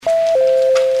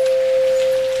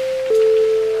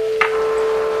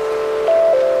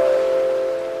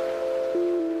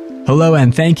Hello,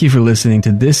 and thank you for listening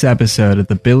to this episode of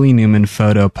the Billy Newman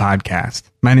Photo Podcast.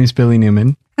 My name is Billy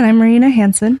Newman. And I'm Marina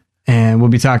Hansen. And we'll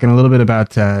be talking a little bit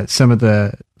about some of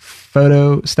the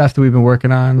photo stuff that we've been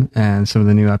working on and some of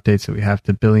the new updates that we have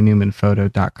to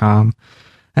billynewmanphoto.com.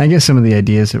 And I guess some of the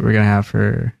ideas that we're going to have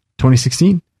for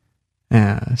 2016.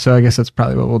 So I guess that's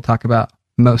probably what we'll talk about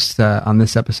most on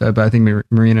this episode. But I think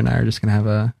Marina and I are just going to have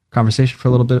a conversation for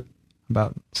a little bit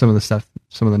about some of the stuff,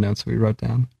 some of the notes that we wrote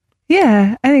down.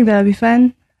 Yeah, I think that would be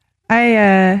fun.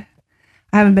 I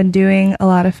haven't been doing a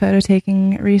lot of photo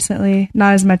taking recently,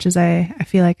 not as much as I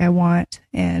feel like I want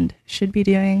and should be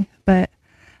doing, but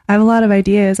I have a lot of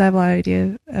ideas. I have a lot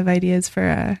of ideas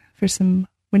for some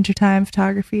wintertime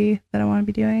photography that I want to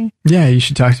be doing. Yeah, you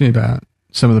should talk to me about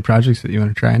some of the projects that you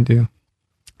want to try and do.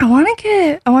 I want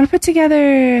to put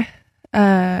together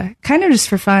kind of just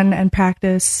for fun and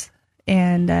practice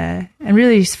and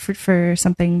really for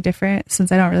something different,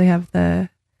 since I don't really have the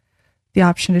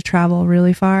option to travel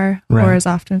really far or as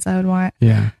often as I would want.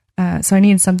 Yeah. So I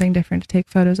need something different to take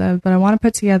photos of, but I want to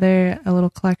put together a little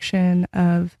collection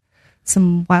of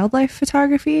some wildlife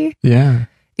photography. Yeah.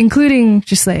 Including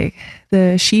just like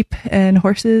the sheep and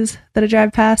horses that I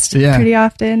drive past pretty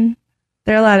often.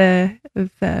 There are a lot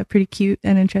of pretty cute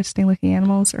and interesting looking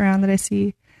animals around that I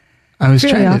see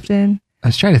fairly often. I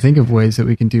was trying to think of ways that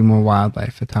we can do more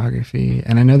wildlife photography.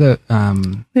 And I know that...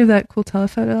 we have that cool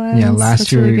telephoto lens. Yeah,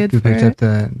 last year really we picked up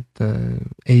the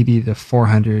 80 to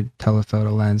 400 telephoto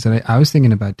lens. And I was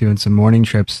thinking about doing some morning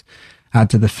trips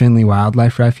out to the Finley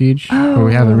Wildlife Refuge, where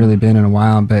we haven't really been in a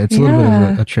while. But it's a little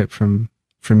bit of a trip from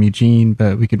Eugene,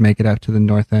 but we could make it up to the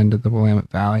north end of the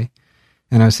Willamette Valley.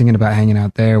 And I was thinking about hanging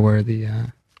out there where the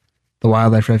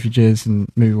wildlife refuge is,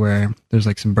 and maybe where there's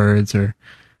like some birds or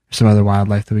some other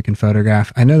wildlife that we can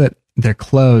photograph. I know that they're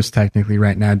closed technically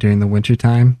right now during the winter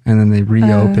time, and then they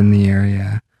reopen the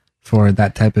area for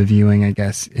that type of viewing, I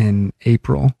guess, in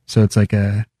April. So it's like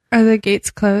Are the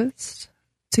gates closed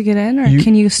to get in, or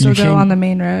can you still go on the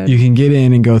main road? You can get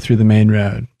in and go through the main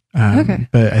road. Okay.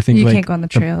 But I think you can't go on the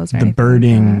trails or the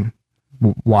birding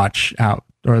watch out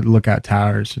or lookout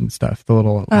towers and stuff, the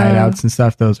little hideouts and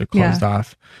stuff, those are closed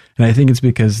off. And I think it's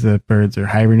because the birds are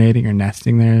hibernating or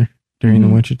nesting there during the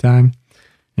winter time.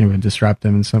 It would disrupt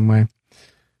them in some way.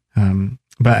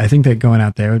 But I think that going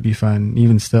out there would be fun,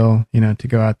 even still, to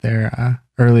go out there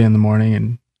early in the morning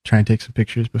and try and take some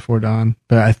pictures before dawn.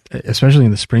 But especially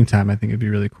in the springtime, I think it'd be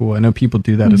really cool. I know people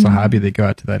do that as a hobby. They go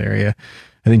out to that area,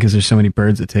 I think, because there's so many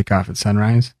birds that take off at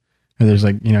sunrise. Or there's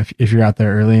like, if you're out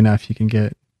there early enough, you can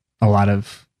get a lot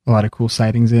of cool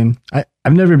sightings in.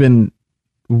 I've never been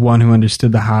one who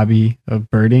understood the hobby of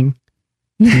birding.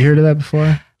 Have you heard of that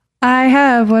before? I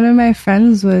have. One of my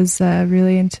friends was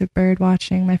really into bird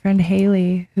watching. My friend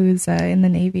Haley, who's in the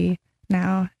Navy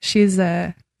now, she's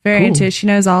very into it. She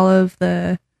knows all of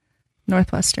the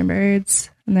northwestern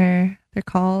birds and their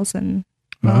calls and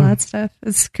all that stuff.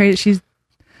 It's great. She's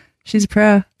a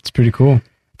pro. It's pretty cool.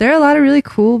 There are a lot of really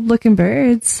cool looking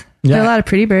birds. Yeah. There are a lot of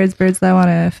pretty birds that I want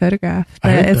to photograph,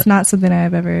 but it's not something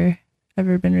I've ever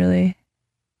been really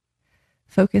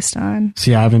focused on.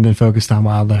 See, I haven't been focused on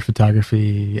wildlife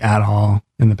photography at all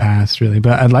in the past, really,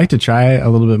 but I'd like to try a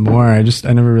little bit more. I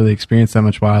never really experienced that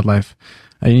much wildlife.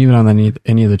 Even on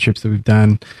any of the trips that we've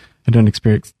done, I don't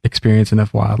experience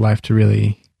enough wildlife to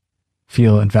really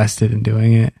feel invested in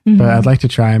doing it. Mm-hmm. But I'd like to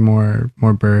try more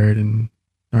bird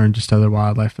or just other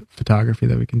wildlife photography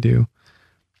that we can do.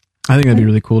 I think that'd be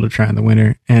really cool to try in the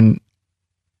winter. And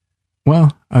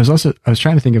well, I was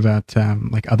trying to think about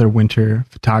like other winter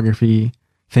photography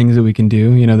things that we can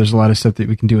do. There's a lot of stuff that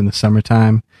we can do in the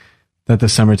summertime that the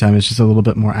summertime is just a little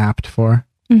bit more apt for.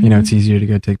 Mm-hmm. It's easier to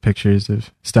go take pictures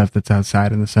of stuff that's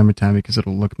outside in the summertime because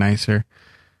it'll look nicer.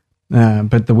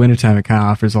 But the wintertime, it kind of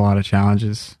offers a lot of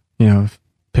challenges, of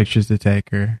pictures to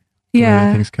take or the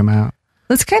way things come out.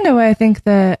 That's kind of why I think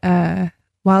that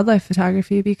wildlife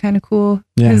photography would be kind of cool,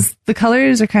 because the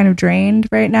colors are kind of drained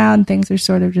right now and things are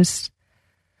sort of just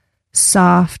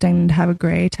soft and have a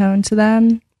gray tone to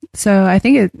them. So I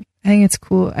think it's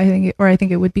cool. I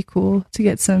think it would be cool to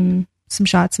get some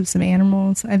shots of some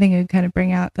animals. I think it would kind of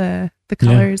bring out the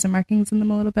colors and markings in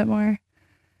them a little bit more.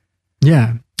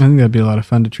 Yeah, I think that'd be a lot of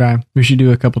fun to try. We should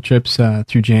do a couple trips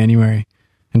through January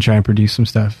and try and produce some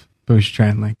stuff. But we should try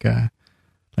and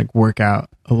like work out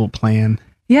a little plan.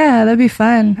 Yeah, that'd be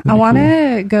fun. I want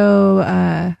to go.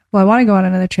 I want to go on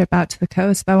another trip out to the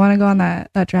coast, but I want to go on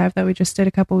that drive that we just did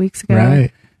a couple weeks ago,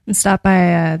 and stop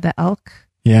by the Elk.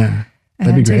 Yeah,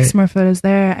 that'd be great. Take some more photos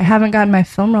there. I haven't gotten my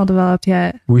film roll developed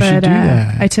yet. We should do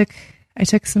that. I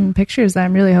took some pictures that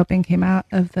I'm really hoping came out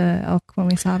of the elk when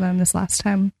we saw them this last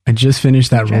time. I just finished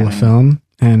that roll of film,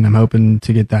 and I'm hoping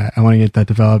to get that. I want to get that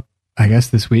developed. I guess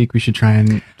this week we should try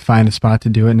and find a spot to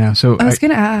do it now. So I was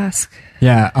going to ask.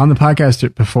 Yeah, on the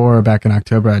podcast before, back in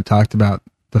October, I talked about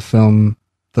the film,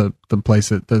 the place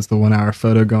that does the 1 hour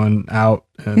photo going out,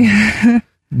 and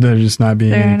there just not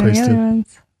being any place to.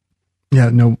 Ones. Yeah,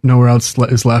 nowhere else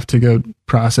is left to go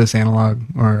process analog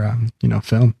or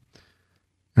film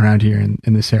around here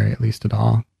in this area, at least at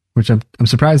all. Which I'm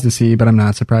surprised to see, but I'm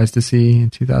not surprised to see in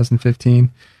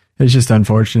 2015. It's just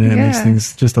unfortunate. It makes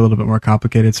things just a little bit more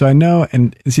complicated. So I know,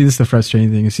 and see, this is the frustrating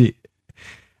thing. You see,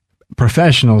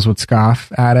 professionals would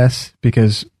scoff at us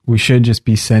because we should just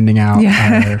be sending out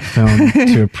our film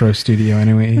to a pro studio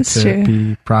anyway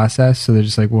be processed. So they're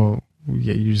just like, well,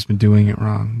 yeah, you've just been doing it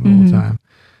wrong the whole time.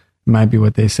 Might be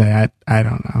what they say. I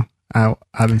don't know.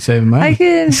 I've been saving money.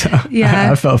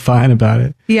 I felt fine about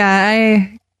it. Yeah,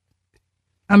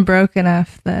 I'm broke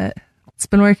enough that it's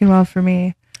been working well for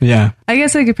me. Yeah. I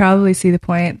guess I could probably see the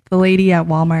point. The lady at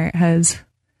Walmart has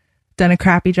done a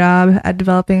crappy job at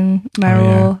developing my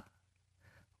role.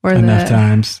 Or enough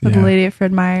times. Or the lady at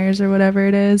Fred Meyer's or whatever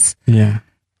it is. Yeah.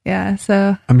 Yeah,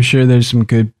 so. I'm sure there's some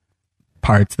good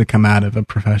parts that come out of a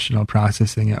professional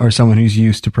processing it, or someone who's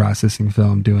used to processing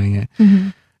film doing it. Mm-hmm.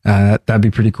 That'd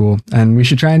be pretty cool. And we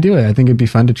should try and do it. I think it'd be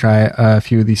fun to try a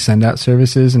few of these send out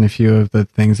services and a few of the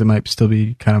things that might still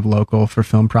be kind of local for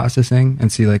film processing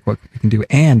and see like what we can do.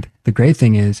 And the great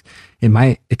thing is it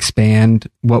might expand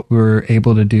what we're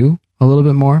able to do a little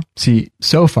bit more. See,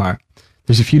 so far,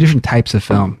 there's a few different types of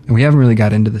film, and we haven't really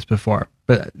got into this before,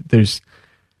 but there's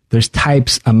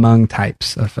types among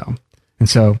types of film. And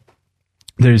so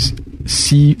there's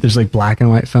like black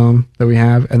and white film that we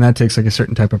have, and that takes like a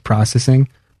certain type of processing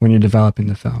when you're developing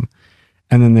the film.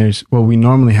 And then there's what we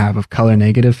normally have of color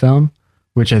negative film,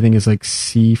 which I think is like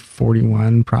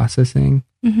C41 processing.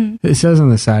 Mm-hmm. It says on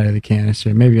the side of the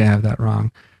canister. Maybe I have that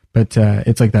wrong, but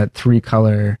it's like that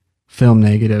 3-color film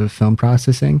negative film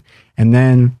processing. And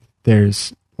then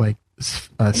there's like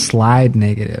slide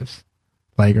negatives,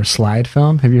 like, or slide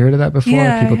film. Have you heard of that before?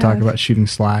 Yeah, people talk about shooting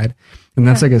slide, and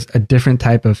that's like a different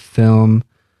type of film.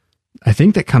 I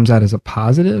think that comes out as a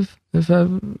positive. This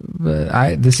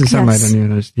is something I don't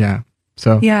even understand. Yeah.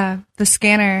 So yeah, the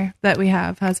scanner that we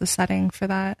have has a setting for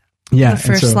that. Yeah,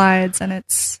 for slides, and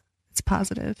it's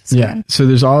positive. Scan. Yeah. So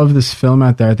there's all of this film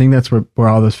out there. I think that's where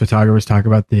all those photographers talk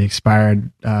about the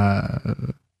expired,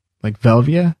 like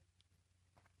Velvia.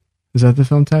 Is that the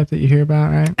film type that you hear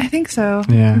about, right? I think so.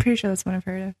 Yeah. I'm pretty sure that's one I've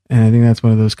heard of. And I think that's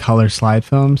one of those color slide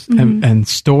films. Mm-hmm. And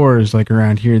stores like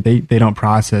around here, they don't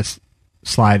process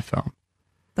slide film.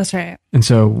 That's right. And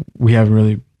so we haven't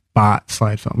really bought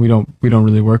slide film. We don't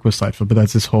really work with slide film, but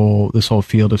that's this whole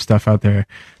field of stuff out there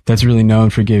that's really known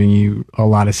for giving you a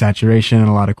lot of saturation and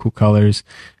a lot of cool colors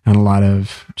and a lot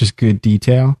of just good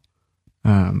detail.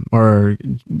 Or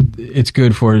it's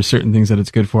good for certain things that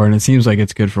it's good for, and it seems like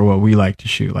it's good for what we like to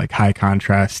shoot, like high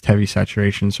contrast, heavy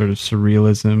saturation, sort of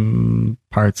surrealism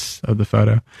parts of the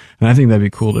photo. And I think that'd be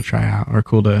cool to try out, or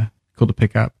cool to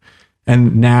pick up.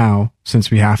 And now,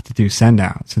 since we have to do send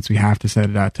out, since we have to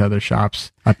send it out to other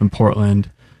shops up in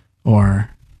Portland, or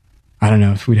I don't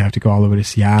know if we'd have to go all the way to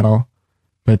Seattle,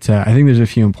 but I think there's a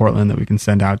few in Portland that we can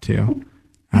send out to.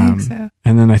 I think so.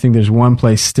 And then I think there's one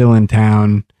place still in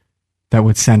town that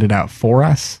would send it out for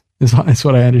us, is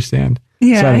what I understand.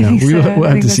 Yeah, so I don't know. So. We'll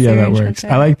have to see how that works.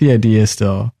 I like the idea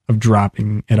still of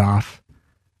dropping it off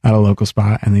at a local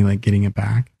spot and then like getting it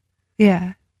back.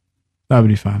 Yeah. That would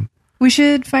be fun. We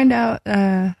should find out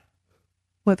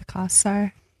what the costs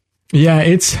are. Yeah,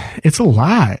 it's a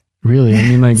lot, really. I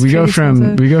mean, like we go from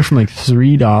like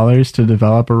 $3 to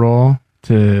develop a roll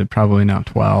to probably now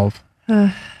 $12.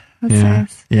 That's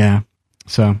nice. Yeah.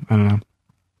 So I don't know.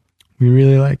 We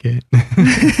really like it.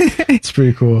 It's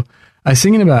pretty cool. I was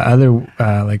thinking about other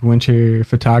like winter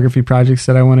photography projects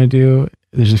that I want to do.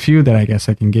 There's a few that I guess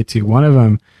I can get to. One of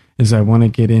them is I want to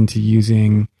get into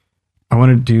I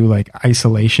want to do like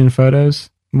isolation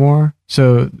photos more.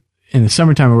 So in the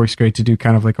summertime, it works great to do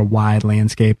kind of like a wide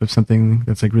landscape of something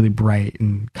that's like really bright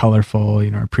and colorful,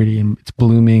 or pretty, and it's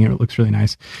blooming, or it looks really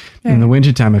nice. Yeah. In the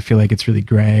wintertime, I feel like it's really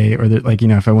gray, or that, like,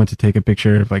 if I went to take a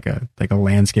picture of like a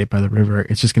landscape by the river,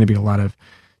 it's just going to be a lot of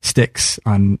sticks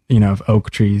on, of oak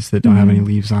trees that don't have any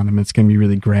leaves on them. It's going to be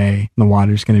really gray. The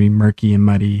water's going to be murky and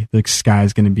muddy. The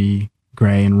sky's going to be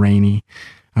gray and rainy.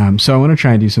 So I want to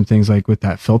try and do some things like with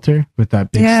that filter, with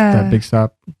that big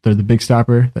stopper,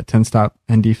 that 10-stop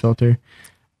ND filter.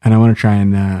 And I want to try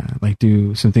and like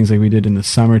do some things like we did in the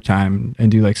summertime and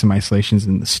do like some isolations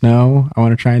in the snow. I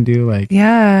want to try and do like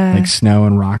snow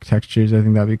and rock textures. I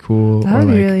think that'd be cool. That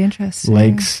would be really interesting.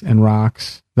 Lakes and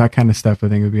rocks, that kind of stuff. I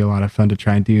think would be a lot of fun to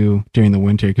try and do during the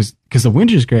winter because the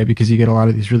winter is great because you get a lot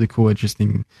of these really cool,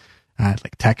 interesting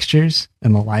like textures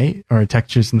in the light or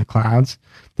textures in the clouds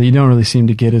that you don't really seem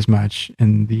to get as much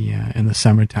in the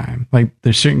summertime. Like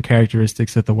there's certain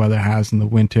characteristics that the weather has in the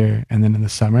winter and then in the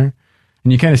summer.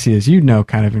 And you kind of see, as you know,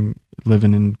 kind of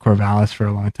living in Corvallis for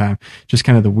a long time, just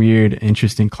kind of the weird,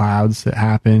 interesting clouds that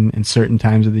happen in certain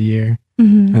times of the year.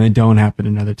 And they don't happen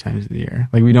in other times of the year.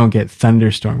 Like we don't get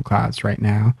thunderstorm clouds right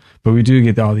now, but we do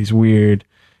get all these weird,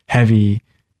 heavy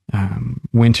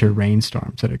winter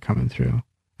rainstorms that are coming through.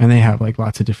 And they have like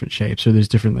lots of different shapes. So there's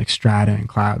different like strata and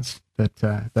clouds that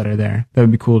are there. That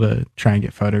would be cool to try and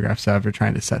get photographs of or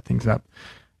trying to set things up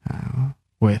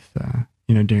with,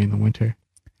 during the winter.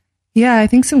 Yeah, I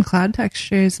think some cloud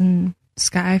textures and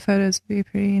sky photos would be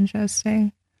pretty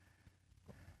interesting.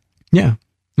 Yeah,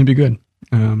 it'd be good.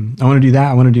 I want to do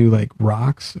that. I want to do like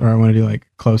rocks, or I want to do like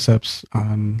close-ups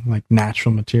on like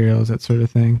natural materials, that sort of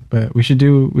thing. But we should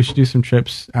do some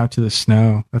trips out to the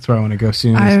snow. That's where I want to go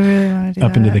soon. I really want to do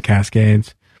up into the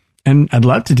Cascades, and I'd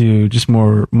love to do just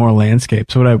more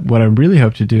landscapes. So what I really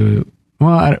hope to do,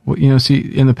 see,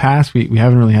 in the past we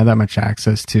haven't really had that much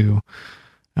access to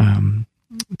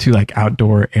like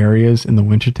outdoor areas in the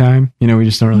wintertime. We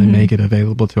just don't really make it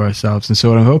available to ourselves. And so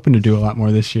what I'm hoping to do a lot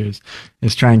more this year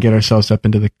is try and get ourselves up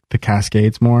into the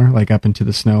Cascades more, like up into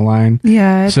the snow line.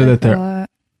 Yeah. So that they're,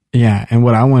 yeah. And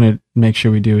what I want to make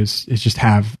sure we do is just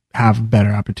have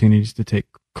better opportunities to take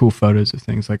cool photos of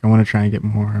things. Like I want to try and get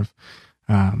more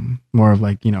of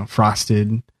like,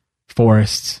 frosted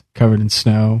forests covered in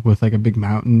snow with like a big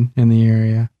mountain in the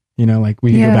area. Like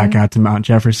we could go back out to Mount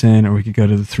Jefferson, or we could go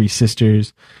to the Three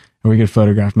Sisters, or we could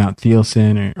photograph Mount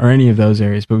Thielsen or any of those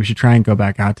areas. But we should try and go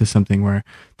back out to something where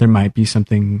there might be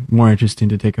something more interesting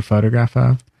to take a photograph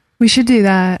of. We should do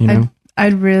that.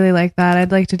 I'd really like that.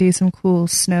 I'd like to do some cool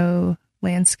snow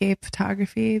landscape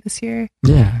photography this year.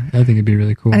 Yeah, I think it'd be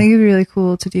really cool. I think it'd be really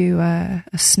cool to do a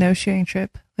snowshoeing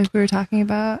trip like we were talking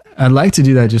about. I'd like to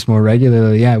do that just more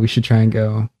regularly. Yeah, we should try and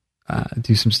go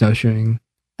do some snowshoeing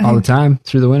all the time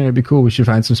through the winter. It'd be cool. We should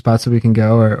find some spots that we can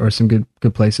go, or some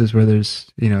good places where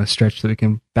there's a stretch that we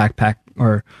can backpack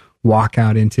or walk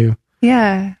out into.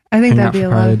 Yeah, I think that'd be a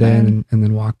lot of fun. And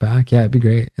then walk back. Yeah, it'd be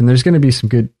great. And there's going to be some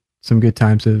good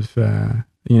times of the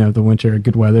winter,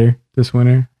 good weather this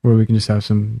winter, where we can just have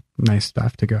some nice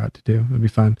stuff to go out to do. It'd be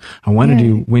fun. I want to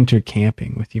do winter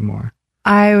camping with you more.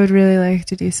 I would really like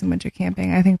to do some winter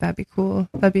camping. I think that'd be cool.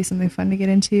 That'd be something fun to get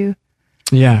into.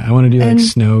 Yeah, I want to do like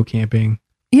snow camping.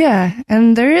 Yeah,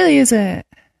 and there really isn't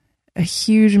a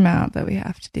huge amount that we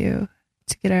have to do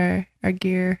to get our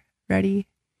gear ready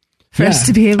for us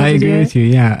to be able to do it. I agree with you,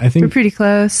 yeah. I think we're pretty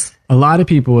close. A lot of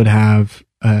people would have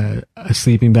a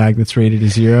sleeping bag that's rated a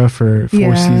 0 for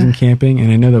season camping,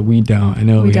 and I know that we don't. I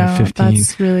know we have 15.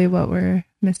 That's really what we're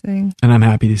missing. And I'm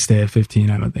happy to stay at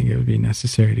 15. I don't think it would be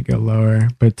necessary to go lower.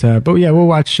 But yeah, we'll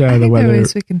watch the weather. There are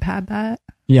ways we can pad that.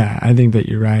 Yeah, I think that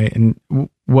you're right. And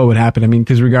what would happen? I mean,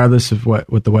 because regardless of what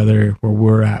the weather where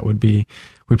we're at would be,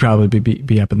 we'd probably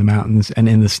be up in the mountains and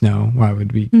in the snow while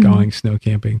we'd be going snow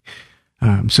camping.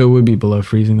 So it would be below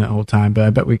freezing the whole time. But I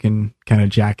bet we can kind of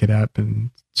jack it up and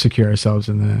secure ourselves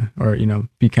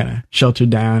be kind of sheltered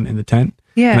down in the tent.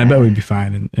 Yeah. And I bet we'd be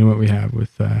fine in what we have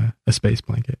with a space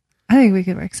blanket. I think we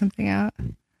could work something out.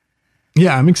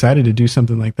 Yeah, I'm excited to do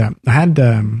something like that. I had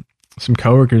some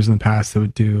coworkers in the past that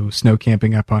would do snow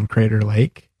camping up on Crater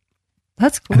Lake.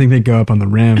 That's cool. I think they'd go up on the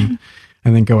rim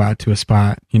and then go out to a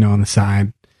spot, on the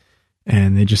side,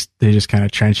 and they just kind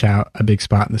of trench out a big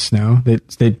spot in the snow.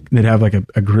 They'd have like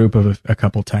a group of a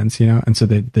couple tents, and so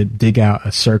they'd dig out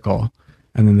a circle,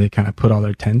 and then they kind of put all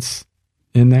their tents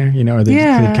in there, or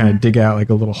they'd kind of dig out like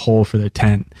a little hole for their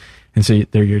tent. And so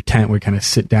your tent would kind of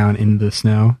sit down into the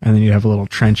snow, and then you'd have a little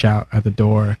trench out at the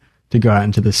door to go out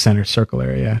into the center circle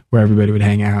area where everybody would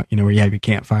hang out, where you have your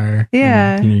campfire,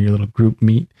 and, your little group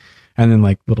meet, and then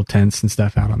like little tents and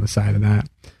stuff out on the side of that.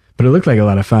 But it looked like a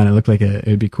lot of fun. It looked like it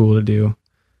would be cool to do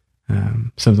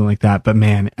something like that. But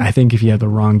man, I think if you have the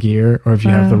wrong gear or if you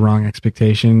have the wrong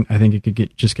expectation, I think it could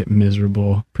get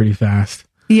miserable pretty fast.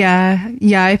 Yeah.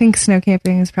 I think snow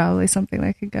camping is probably something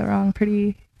that could go wrong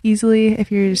pretty easily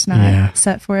if you're just not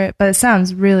set for it. But it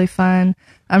sounds really fun.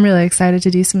 I'm really excited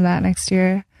to do some of that next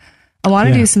year. I want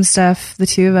to do some stuff, the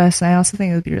two of us, and I also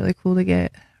think it would be really cool to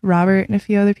get Robert and a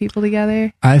few other people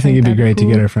together. I think it'd be great to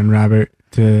get our friend Robert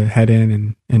to head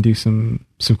in and do some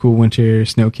cool winter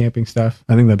snow camping stuff.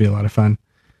 I think that'd be a lot of fun.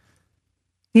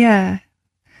 Yeah.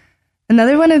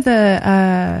 Another one of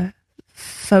the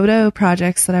photo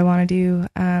projects that I want to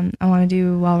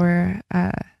do, while we're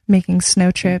making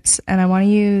snow trips, and I want to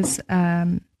use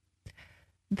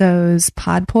those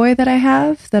pod poi that I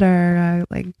have that are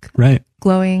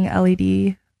glowing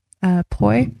LED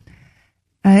poi.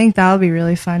 I think that would be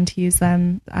really fun to use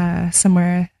them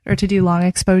somewhere, or to do long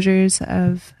exposures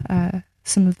of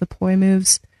some of the poi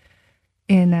moves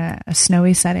in a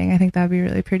snowy setting. I think that would be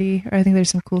really pretty. Or I think there's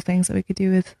some cool things that we could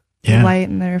do with the light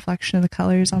and the reflection of the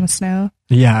colors on the snow.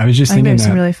 Yeah, I was just thinking there's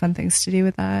some really fun things to do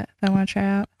with that I want to try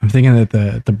out. I'm thinking that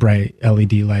the bright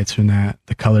LED lights from that,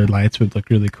 the colored lights would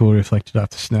look really cool reflected off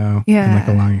the snow. Yeah. In like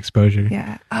a long exposure.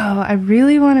 Yeah. Oh, I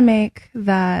really want to make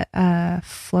that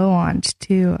flow-on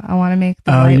too. I want to make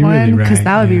the white one, because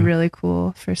that would be really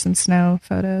cool for some snow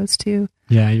photos too.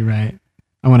 Yeah, you're right.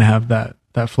 I want to have that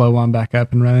flow-on back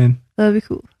up and running. That'd be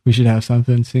cool. We should have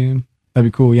something soon. That'd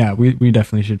be cool. Yeah, we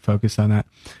definitely should focus on that.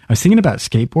 I was thinking about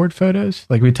skateboard photos.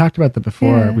 Like we talked about that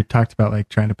before. Yeah. We talked about like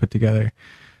trying to put together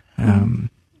different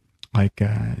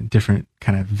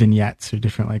kind of vignettes or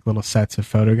different like little sets of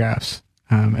photographs.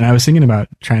 And I was thinking about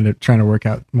trying to work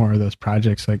out more of those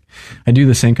projects. Like I do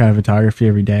the same kind of photography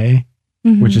every day,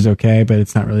 which is okay, but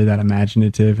it's not really that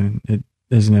imaginative, and it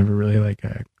isn't ever really like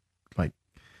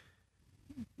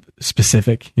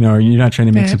specific, or you're not trying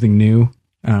to make something new.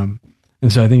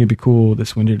 And so I think it'd be cool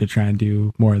this winter to try and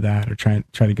do more of that, or try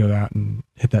to go out and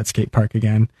hit that skate park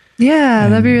again. Yeah,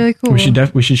 that'd be really cool.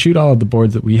 We should shoot all of the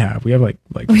boards that we have. We have like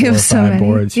 4 or 5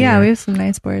 boards. Yeah, we have some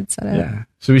nice boards set up. Yeah,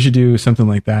 so we should do something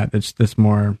like that. That's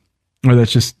more, or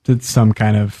that's some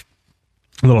kind of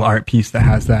little art piece that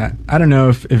has that. I don't know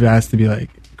if it has to be like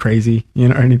crazy,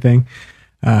 or anything,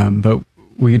 but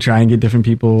we could try and get different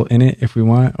people in it if we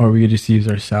want, or we could just use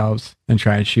ourselves and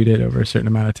try and shoot it over a certain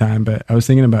amount of time. But I was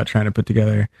thinking about trying to put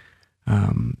together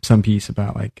some piece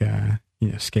about like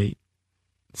skate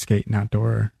and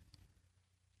outdoor,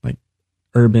 like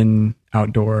urban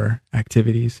outdoor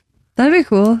activities. That'd be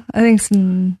cool. I think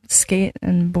some skate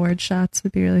and board shots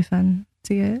would be really fun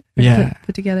to get. Yeah,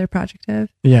 put together a project of.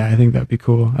 Yeah, I think that'd be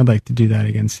cool. I'd like to do that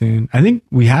again soon. I think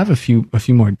we have a few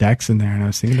more decks in there, and I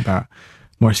was thinking about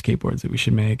more skateboards that we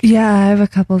should make. Yeah, I have a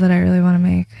couple that I really want to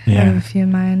make. Yeah. I have a few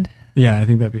in mind. Yeah, I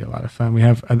think that'd be a lot of fun. We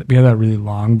have that really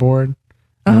long board.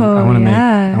 Oh, I want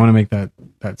to make that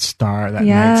star, that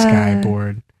night sky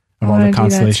board of all the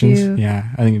constellations. Yeah,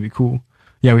 I think it'd be cool.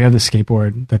 Yeah, we have this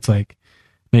skateboard that's like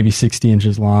maybe 60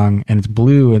 inches long, and it's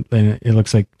blue, and it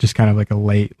looks like just kind of like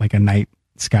a night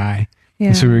sky. Yeah.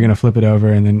 And so we were gonna flip it over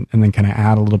and then kind of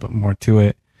add a little bit more to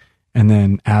it, and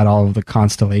then add all of the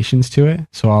constellations to it.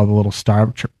 So all the little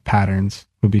star patterns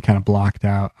would be kind of blocked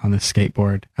out on the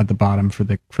skateboard at the bottom for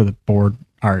the board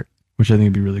art, which I think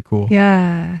would be really cool.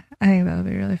 Yeah, I think that would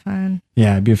be really fun.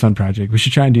 Yeah, it'd be a fun project. We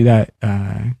should try and do that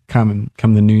come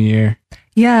the new year.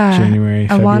 Yeah, January,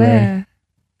 February.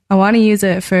 I want to use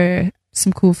it for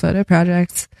some cool photo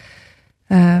projects.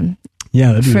 Yeah,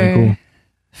 that'd be really cool.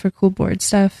 For cool board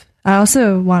stuff. I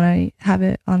also want to have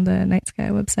it on the Night Sky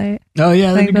website. Oh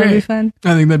yeah, that'd be great. That'd be fun.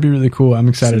 I think that'd be really cool. I'm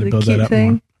excited to build that up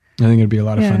more. I think it'd be a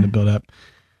lot of fun to build up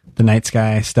the Night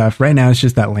Sky stuff. Right now, it's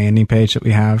just that landing page that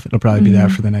we have. It'll probably be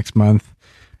that for the next month.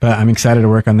 But I'm excited to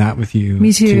work on that with you.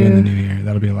 Me too. In the new year.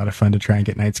 That'll be a lot of fun to try and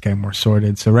get Night Sky more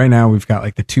sorted. So right now, we've got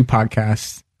like the 2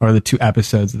 podcasts, or the 2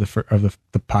 episodes of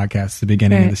the podcast, the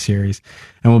beginning of the series,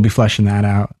 and we'll be fleshing that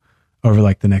out over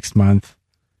like the next month,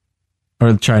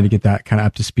 or trying to get that kind of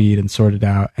up to speed and sorted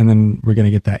out. And then we're going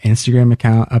to get that Instagram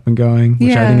account up and going,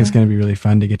 which I think is going to be really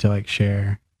fun to get to like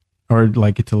share, or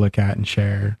like get to look at and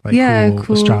share like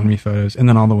cool astronomy photos, and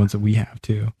then all the ones that we have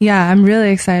too. Yeah, I'm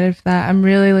really excited for that. I'm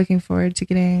really looking forward to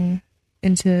getting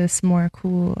into some more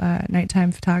cool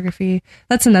nighttime photography.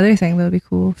 That's another thing that'll be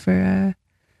cool for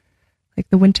like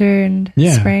the winter and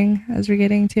spring as we're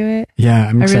getting to it. Yeah,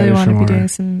 I'm excited. I really want to be doing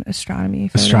some astronomy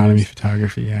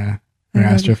photography. Yeah, or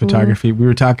astrophotography. Cool. We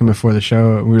were talking before the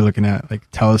show. We were looking at like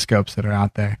telescopes that are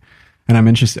out there, and I'm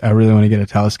interested. I really want to get a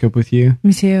telescope with you.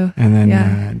 Me too. And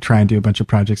then try and do a bunch of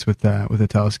projects with a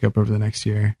telescope over the next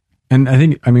year. And I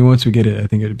think, once we get it, I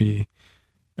think it'd be,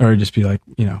 or just be like,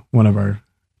 one of our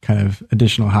kind of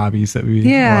additional hobbies that would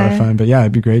be a lot of fun. But yeah,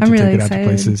 it'd be great to take it out to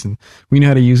places, and we know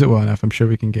how to use it well enough. I'm sure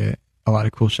we can get a lot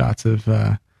of cool shots of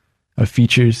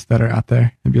features that are out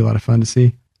there. It'd be a lot of fun to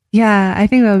see. Yeah, I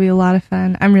think that would be a lot of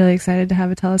fun. I'm really excited to have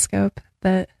a telescope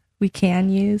that we can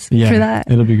use for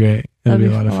that. It'll be great. It'll be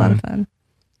a lot of fun.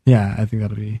 Yeah, I think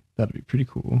that'll be pretty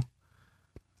cool.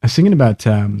 I was thinking about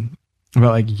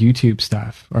like YouTube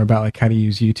stuff, or about like how to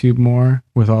use YouTube more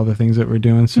with all the things that we're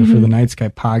doing. So for the Night Sky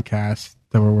podcast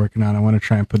that we're working on, I want to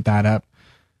try and put that up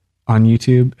on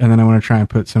YouTube, and then I want to try and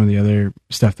put some of the other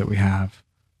stuff that we have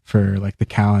for like the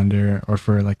calendar or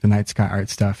for like the night sky art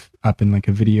stuff up in like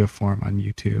a video form on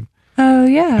YouTube. Oh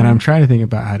yeah. And I'm trying to think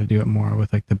about how to do it more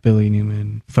with like the Billy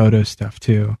Newman photo stuff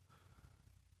too.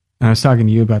 And I was talking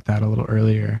to you about that a little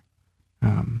earlier,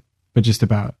 but just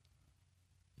about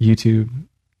YouTube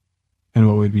and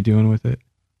what we'd be doing with it.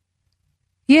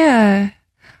 Yeah,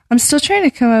 I'm still trying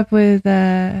to come up with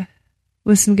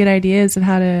some good ideas of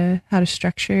how to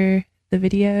structure the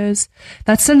videos.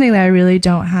 That's something that I really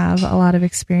don't have a lot of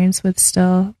experience with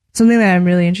still. Something that I'm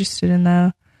really interested in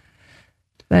though.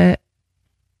 But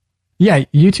yeah,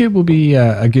 YouTube will be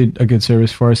a good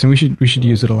service for us, and we should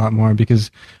use it a lot more,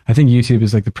 because I think YouTube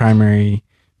is like the primary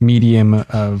medium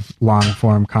of long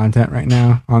form content right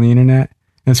now on the internet.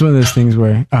 And it's one of those things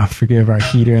where, forgive our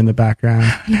heater in the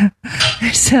background. No,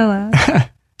 they're so loud.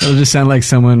 It'll just sound like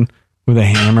someone with a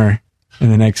hammer in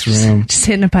the next room. Just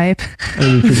hitting a pipe.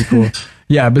 It'll be pretty cool.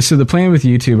 Yeah, but so the plan with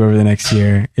YouTube over the next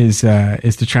year is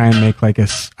to try and make like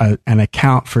an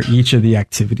account for each of the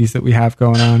activities that we have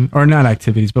going on, or not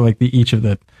activities, but like each of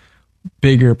the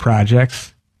bigger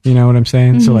projects. You know what I'm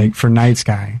saying? Mm-hmm. So like for Night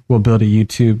Sky, we'll build a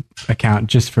YouTube account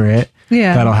just for it.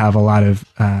 Yeah, that'll have a lot of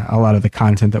the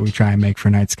content that we try and make for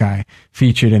Night Sky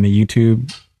featured in a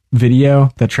YouTube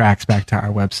video that tracks back to our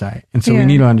website. And so we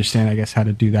need to understand, I guess, how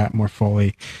to do that more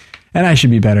fully. And I should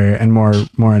be better and more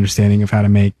understanding of how to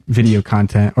make video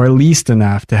content, or at least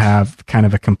enough to have kind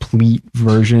of a complete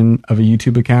version of a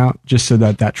YouTube account, just so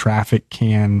that traffic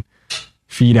can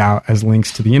feed out as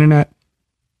links to the internet,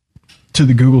 to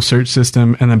the Google search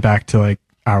system, and then back to like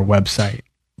our website,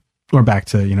 or back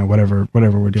to, you know, whatever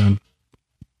we're doing.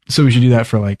 So we should do that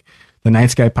for like the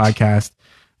Night Sky podcast.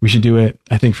 We should do it,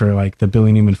 I think, for like the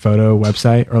Billy Newman photo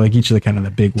website, or like each of the kind of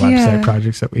the big website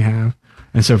projects that we have.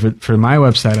 And so for my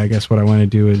website, I guess what I want to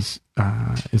do is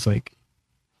like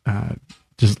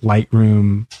just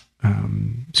Lightroom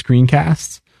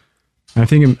screencasts. And I've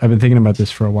been thinking about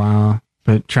this for a while,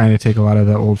 but trying to take a lot of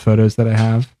the old photos that I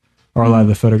have, or a lot of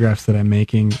the photographs that I'm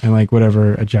making, and like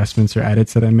whatever adjustments or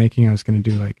edits that I'm making, I was going to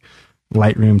do like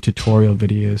Lightroom tutorial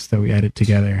videos that we edit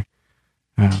together,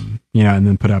 you know, and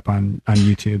then put up on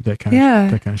YouTube that kind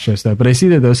of shows that. But I see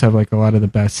that those have like a lot of the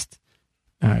best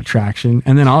traction.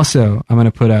 And then also I'm going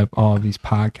to put up all of these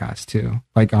podcasts too,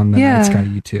 like on the Night Sky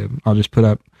YouTube. I'll just put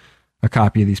up a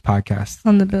copy of these podcasts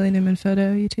on the Billy Newman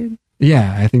photo YouTube.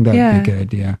 Yeah, I think that would be a good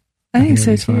idea. I think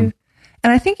so too. Fun.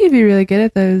 And I think you'd be really good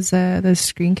at those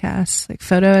screencasts, like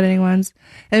photo editing ones.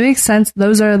 It makes sense.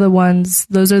 Those are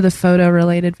the photo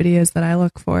related videos that I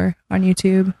look for on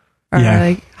YouTube. Or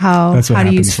like how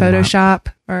to use Photoshop,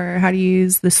 or how to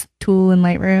use this tool in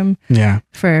Lightroom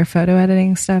for photo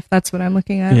editing stuff. That's what I'm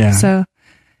looking at. Yeah. So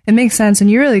it makes sense, and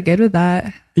you're really good with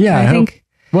that. Yeah, I think.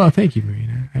 Well, thank you,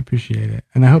 Marina. I appreciate it,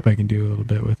 and I hope I can do a little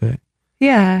bit with it.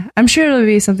 Yeah, I'm sure it'll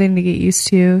be something to get used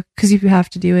to, because if you have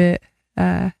to do it,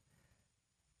 I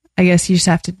guess you just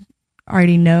have to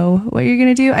already know what you're going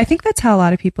to do. I think that's how a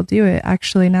lot of people do it,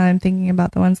 actually, now I'm thinking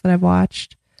about the ones that I've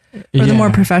watched, or the more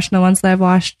professional ones that I've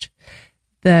watched.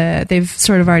 They've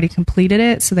sort of already completed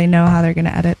it, so they know how they're going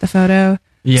to edit the photo.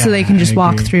 Yeah, so they can just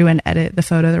walk through and edit the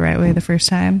photo the right way the first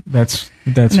time. That's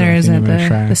and there isn't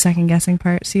the second guessing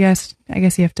part. So I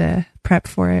guess you have to prep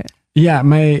for it. Yeah,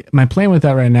 my plan with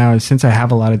that right now is, since I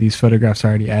have a lot of these photographs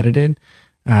already edited,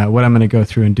 what I'm going to go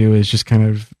through and do is just kind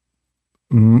of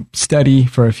study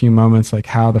for a few moments like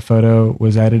how the photo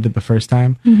was edited the first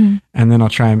time, and then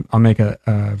I'll make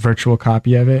a virtual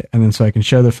copy of it, and then so I can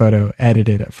show the photo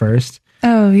edited at first.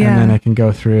 Oh yeah. And then I can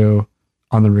go through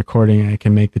on the recording, and I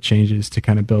can make the changes to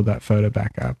kind of build that photo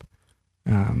back up.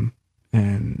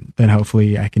 And then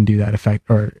hopefully I can do that effect,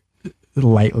 or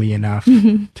lightly enough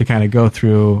to kind of go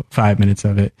through 5 minutes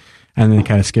of it and then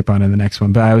kind of skip on to the next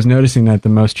one. But I was noticing that the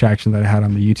most traction that I had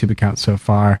on the YouTube account so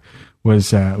far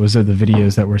was of the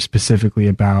videos that were specifically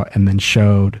about, and then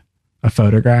showed a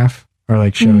photograph, or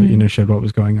like showed what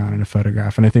was going on in a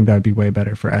photograph. And I think that would be way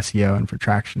better for SEO and for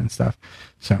traction and stuff.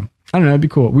 So I don't know, it'd be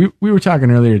cool. We were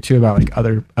talking earlier too about like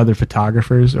other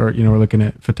photographers, or, you know, we're looking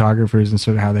at photographers and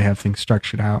sort of how they have things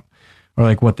structured out, or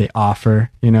like what they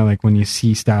offer, you know, like when you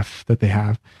see stuff that they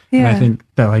have. Yeah. And I think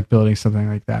that like building something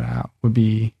like that out would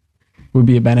be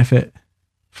a benefit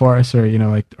for us, or, you know,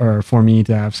 like, or for me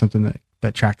to have something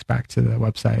that tracks back to the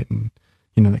website, and,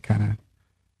 you know, that kind of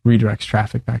redirects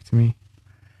traffic back to me.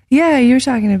 Yeah, you were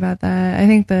talking about that. I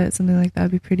think that something like that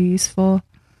would be pretty useful.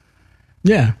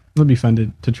 Yeah, it'll be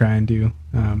fun to try and do.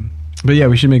 But yeah,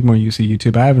 we should make more use of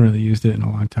YouTube. I haven't really used it in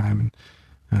a long time,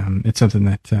 and it's something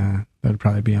that would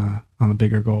probably be on a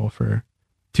bigger goal for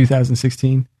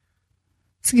 2016.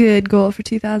 It's a good goal for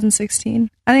 2016.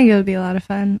 I think it'll be a lot of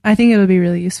fun. I think it'll be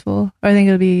really useful. Or I think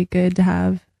it'll be good to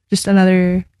have just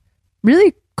another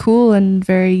really cool and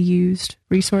very used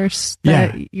resource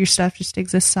that your stuff just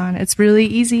exists on. It's really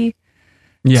easy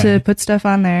to put stuff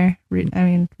on there. Really.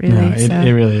 No,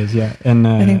 it really is, yeah. And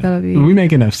I think that'll be... We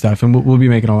make enough stuff, and we'll be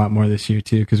making a lot more this year,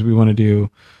 too, because we want to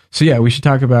do... So, yeah, we should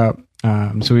talk about...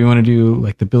 so we want to do,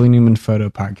 like, the Billy Newman Photo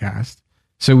Podcast.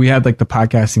 So we had, like, the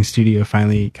podcasting studio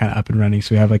finally kind of up and running.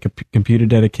 So we have, like, a computer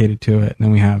dedicated to it, and then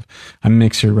we have a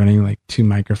mixer running, like, 2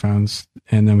 microphones,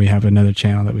 and then we have another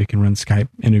channel that we can run Skype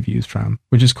interviews from,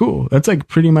 which is cool. That's, like,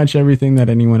 pretty much everything that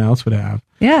anyone else would have.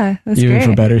 Yeah, that's even great.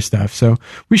 For better stuff. So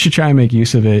we should try and make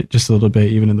use of it just a little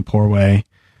bit, even in the poor way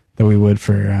that we would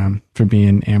for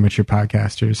being amateur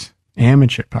podcasters.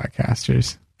 Amateur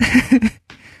podcasters.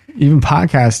 Even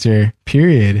podcaster,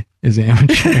 period, is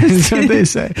amateur. Is what they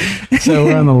say. So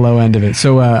we're on the low end of it.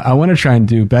 So I want to try and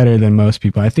do better than most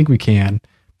people. I think we can,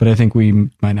 but I think we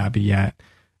might not be yet.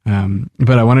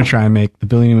 But I want to try and make the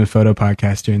Billy Newman Photo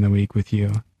Podcast during the week with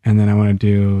you. And then I want to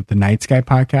do the Night Sky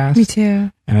Podcast. Me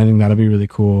too. And I think that'll be really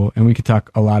cool. And we could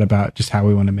talk a lot about just how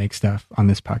we want to make stuff on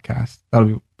this podcast. That'll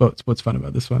be what's fun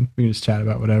about this one. We can just chat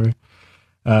about whatever.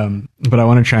 But I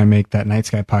want to try and make that Night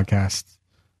Sky Podcast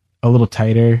a little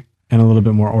tighter and a little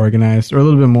bit more organized, or a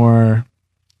little bit more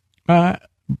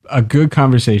a good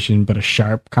conversation, but a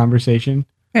sharp conversation.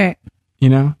 Right. You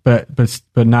know, but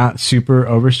not super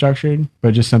overstructured,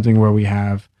 but just something where we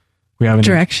have a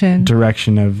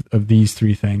direction of these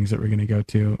 3 things that we're going to go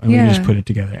to, and we can just put it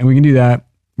together, and we can do that.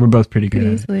 We're both pretty good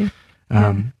easily.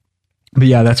 At it. But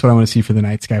yeah, that's what I want to see for the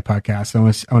Night Sky Podcast. I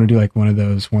want to do like one of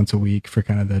those once a week for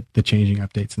kind of the changing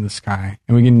updates in the sky,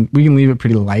 and we can leave it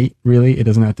pretty light. Really, it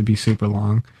doesn't have to be super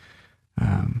long.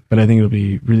 But I think it'll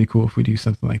be really cool if we do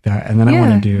something like that. And then I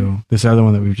want to do this other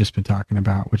one that we've just been talking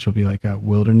about, which will be like a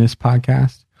wilderness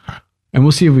podcast. And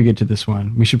we'll see if we get to this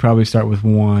one. We should probably start with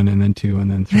 1 and then 2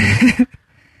 and then 3.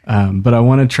 But I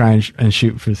want to try and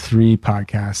shoot for 3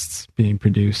 podcasts being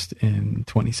produced in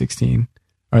 2016,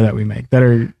 or that we make, that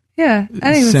are I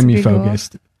think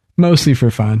semi-focused, mostly for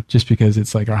fun, just because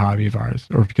it's like a hobby of ours,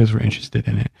 or because we're interested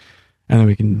in it. And then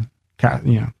we can,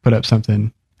 put up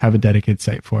something, have a dedicated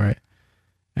site for it,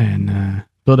 and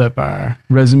build up our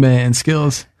resume and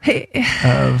skills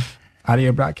of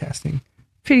audio broadcasting.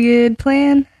 Pretty good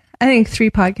plan. I think 3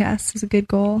 podcasts is a good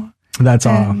goal. That's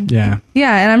all. Yeah.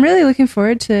 Yeah. And I'm really looking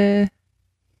forward to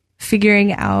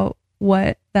figuring out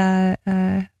what that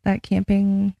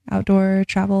camping outdoor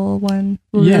travel one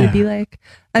will really be like.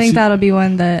 I think that'll be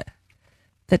one that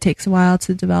takes a while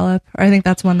to develop, or I think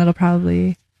that's one that'll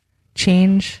probably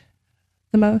change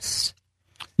the most.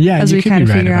 Yeah. As we kind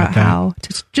of figure out how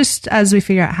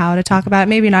to talk about it.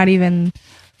 Maybe not even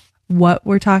what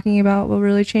we're talking about will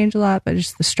really change a lot, but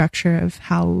just the structure of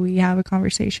how we have a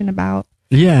conversation about.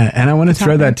 Yeah. And I want to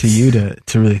throw that to you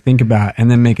to really think about, and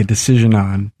then make a decision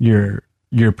on your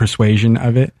persuasion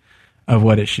of it, of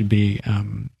what it should be.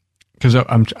 Cause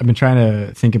I've been trying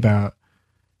to think about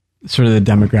sort of the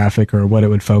demographic or what it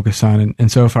would focus on.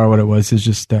 And so far what it was is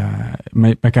just,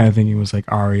 my kind of thinking was like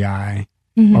REI,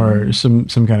 or some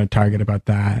kind of target about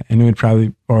that. And it would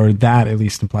probably, or that at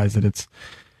least implies that it's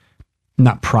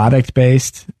not product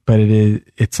based, but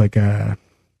it's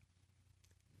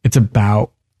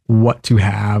about what to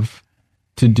have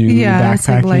to do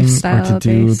backpacking, like or to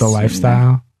do the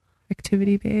lifestyle.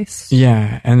 Activity based.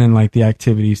 Yeah. And then like the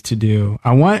activities to do.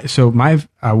 I want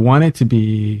it to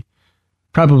be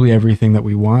probably everything that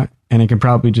we want. And it can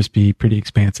probably just be pretty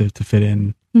expansive to fit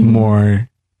in more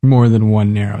than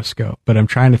one narrow scope. But I'm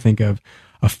trying to think of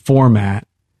a format,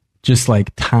 just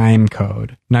like time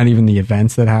code, not even the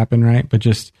events that happen, right? But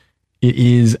just it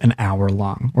is an hour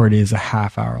long, or it is a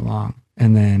half hour long.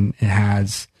 And then it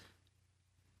has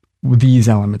these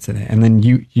elements in it. And then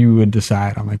you would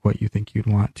decide on like what you think you'd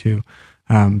want to.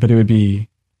 But it would be,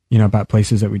 about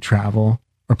places that we travel,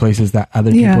 or places that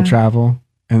other people travel.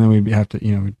 And then we'd have to,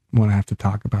 we'd want to have to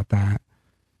talk about that.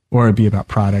 Or it'd be about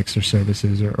products or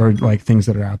services, or like things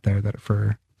that are out there that are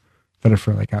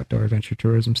for like outdoor adventure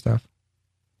tourism stuff.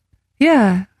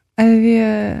 Yeah.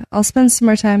 I'll spend some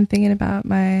more time thinking about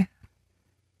my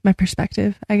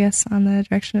perspective, I guess, on the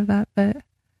direction of that. But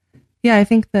yeah, I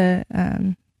think the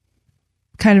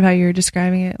kind of how you were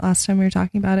describing it last time we were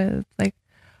talking about it, like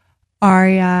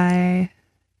REI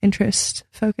interest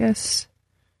focus.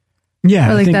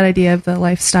 Yeah. Or like that idea of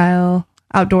the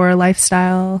outdoor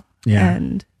lifestyle. Yeah.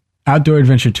 And outdoor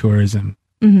adventure tourism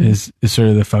is sort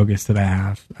of the focus that I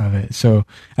have of it. So,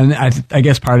 and I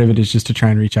guess part of it is just to try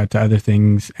and reach out to other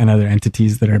things and other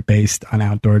entities that are based on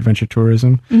outdoor adventure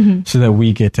tourism, so that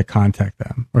we get to contact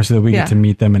them, or so that we get to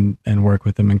meet them and work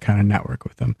with them and kind of network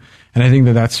with them. And I think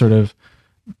that that's sort of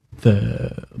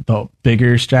the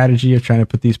bigger strategy of trying to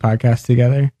put these podcasts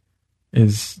together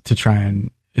is to try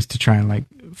and like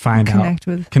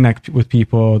connect with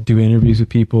people, do interviews with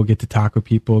people, get to talk with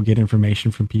people, get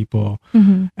information from people.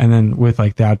 And then with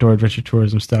like the outdoor adventure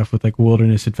tourism stuff, with like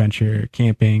wilderness adventure,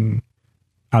 camping,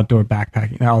 outdoor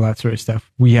backpacking, all that sort of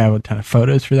stuff, we have a ton of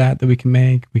photos for that we can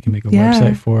make. We can make a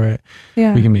website for it.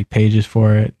 We can make pages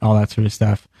for it. All that sort of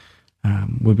stuff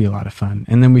would be a lot of fun.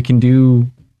 And then we can do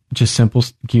just simple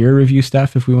gear review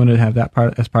stuff if we wanted to have that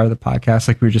part as part of the podcast,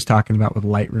 like we were just talking about with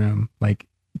Lightroom. Like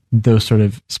those sort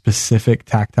of specific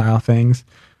tactile things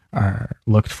are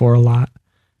looked for a lot,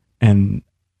 and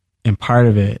part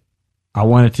of it, I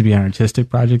want it to be an artistic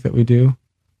project that we do,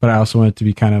 but I also want it to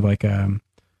be kind of like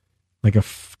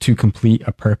to complete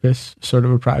a purpose sort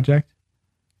of a project.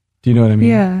 Do you know what I mean?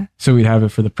 Yeah. So we'd have it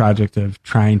for the project of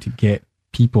trying to get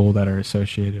people that are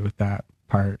associated with that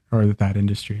part or with that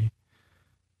industry.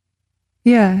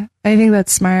 Yeah, I think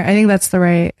that's smart. I think that's the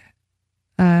right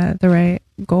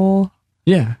goal.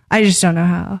 Yeah. I just don't know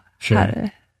how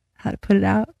to put it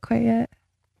out quite yet,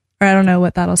 or I don't know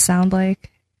what that'll sound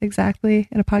like exactly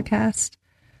in a podcast.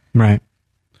 Right.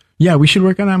 Yeah, we should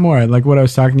work on that more. Like what I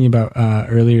was talking to you about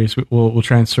earlier is we'll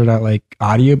try and sort out like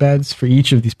audio beds for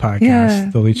each of these podcasts.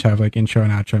 Yeah. They'll each have like intro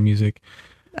and outro music.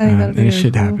 I think that'd be and it really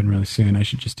should cool. happen really soon. I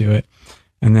should just do it.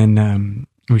 And then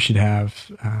we should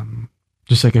have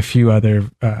just like a few other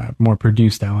more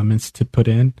produced elements to put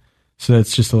in, so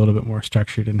that's just a little bit more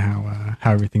structured in how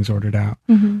everything's ordered out.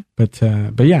 But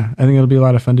yeah, I think it'll be a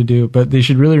lot of fun to do. But they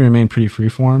should really remain pretty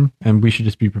freeform, and we should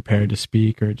just be prepared to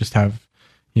speak or just have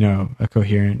a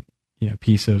coherent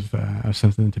piece of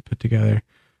something to put together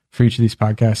for each of these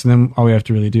podcasts. And then all we have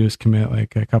to really do is commit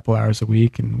like a couple hours a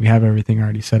week, and we have everything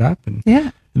already set up, and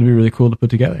it'll be really cool to put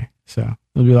together. So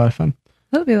it'll be a lot of fun.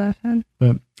 That'll be a lot of fun.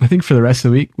 But I think for the rest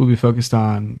of the week, we'll be focused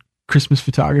on Christmas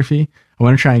photography. I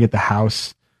want to try and get the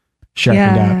house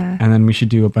sharpened up, and then we should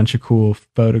do a bunch of cool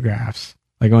photographs.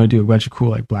 Like I want to do a bunch of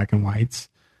cool like black and whites,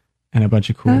 and a bunch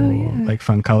of cool like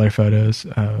fun color photos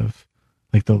of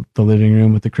like the living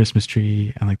room with the Christmas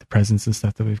tree and like the presents and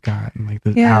stuff that we've got, and like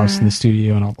the house and the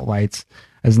studio and all the lights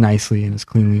as nicely and as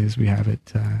cleanly as we have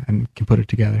it, and can put it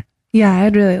together. Yeah,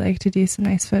 I'd really like to do some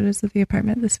nice photos of the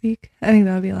apartment this week. I think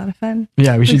that would be a lot of fun.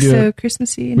 Yeah, we should do so it.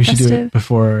 Christmassy and we festive. should do it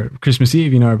before Christmas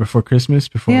Eve, or before Christmas,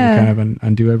 before we kind of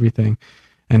undo everything.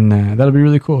 And that'll be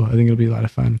really cool. I think it'll be a lot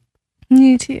of fun.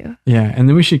 Me too. Yeah, and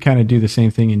then we should kind of do the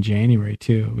same thing in January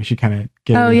too. We should kind of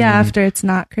get after it's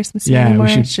not Christmassy anymore,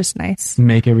 it's just nice.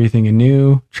 Make everything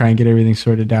anew, try and get everything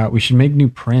sorted out. We should make new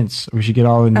prints. We should get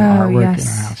all the new artwork in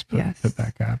our house put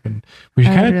back up, and we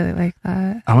should I really like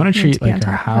that. I want to treat like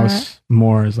our house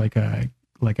more as like a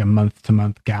month to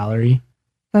month gallery.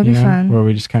 That'd be fun. Where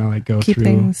we just kind of like keep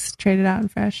things traded out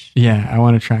and fresh. Yeah, I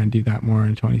want to try and do that more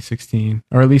in 2016,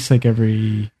 or at least like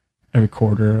every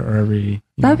quarter or every.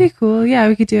 That'd be cool. Yeah,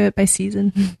 we could do it by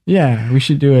season. Yeah, we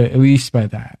should do it at least by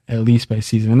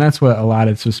season, and that's what a lot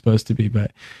of this was supposed to be.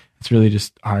 But it's really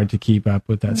just hard to keep up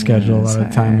with that schedule a lot of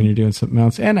the time when you're doing something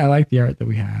else. And I like the art that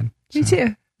we had. Me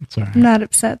too. It's all right. I'm not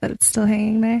upset that it's still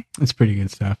hanging there. It's pretty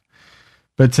good stuff.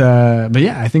 But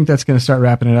yeah, I think that's going to start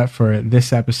wrapping it up for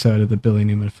this episode of the Billy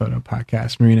Newman Photo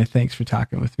Podcast. Marina, thanks for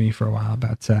talking with me for a while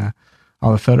about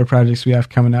all the photo projects we have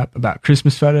coming up, about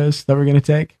Christmas photos that we're going to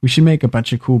take. We should make a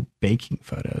bunch of cool baking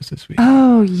photos this week.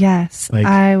 Oh, yes. Like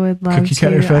I would love cookie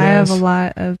cutter to. photos, I have a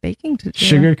lot of baking to do.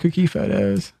 Sugar cookie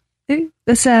photos.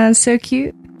 That sounds so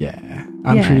cute. Yeah,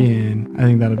 I'm pretty in. I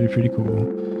think that'll be pretty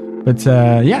cool. But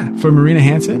yeah, for Marina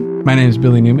Hanson, my name is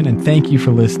Billy Newman, and thank you for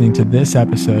listening to this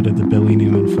episode of the Billy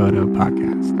Newman Photo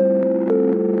Podcast.